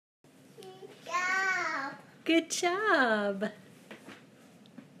Good job.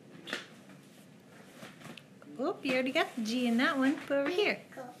 Oh, you already got the G in that one. Put over here.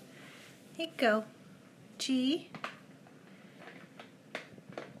 Here you go. G.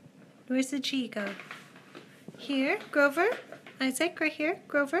 Where's the G go? Here, Grover. Isaac, right here.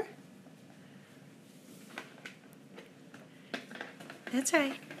 Grover. That's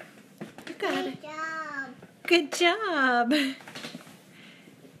right. You got it. Good job.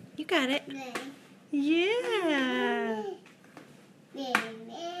 You got it. Yeah.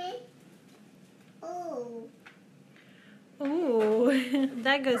 Oh,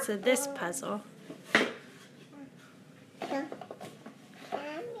 that goes to this puzzle.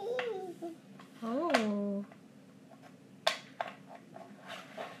 Oh.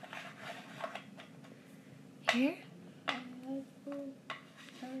 Here?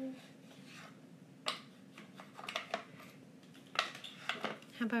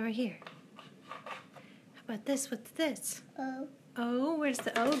 How about right here? How about this? What's this? O. O, where's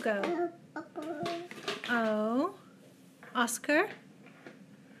the O go? O. Oscar?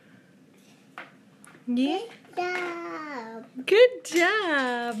 Yeah? Good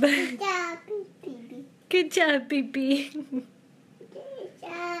job. Good job, baby. Good job, baby. Good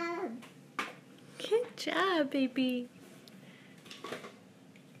job. Good job, baby.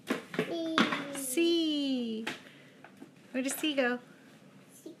 C. Where does C go?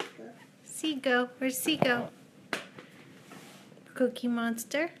 C go. Where's C go? Cookie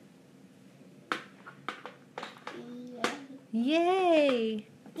Monster. Yay!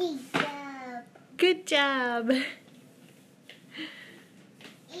 Good job. Good job.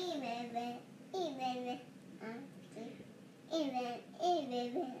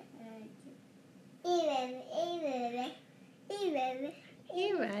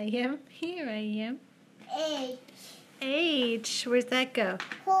 Here I am. Here I am. H. H. Where's that go?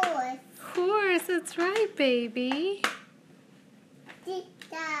 Horse. Horse. That's right, baby. Good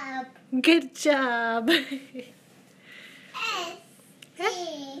job. Good job. S.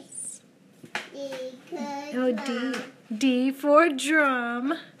 S. D. Oh, D. D for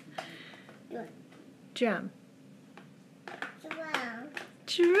drum. Drum.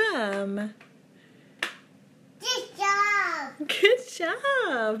 Drum. Good job. Good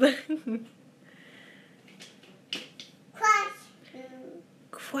job.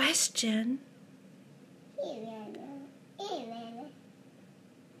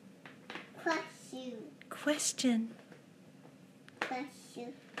 Question.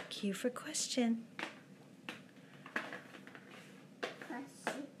 Question. Q for question.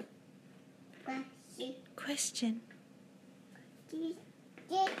 Question. Good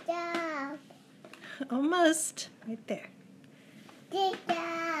job. Almost. Right there. Good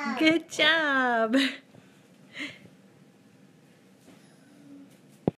job. Good job.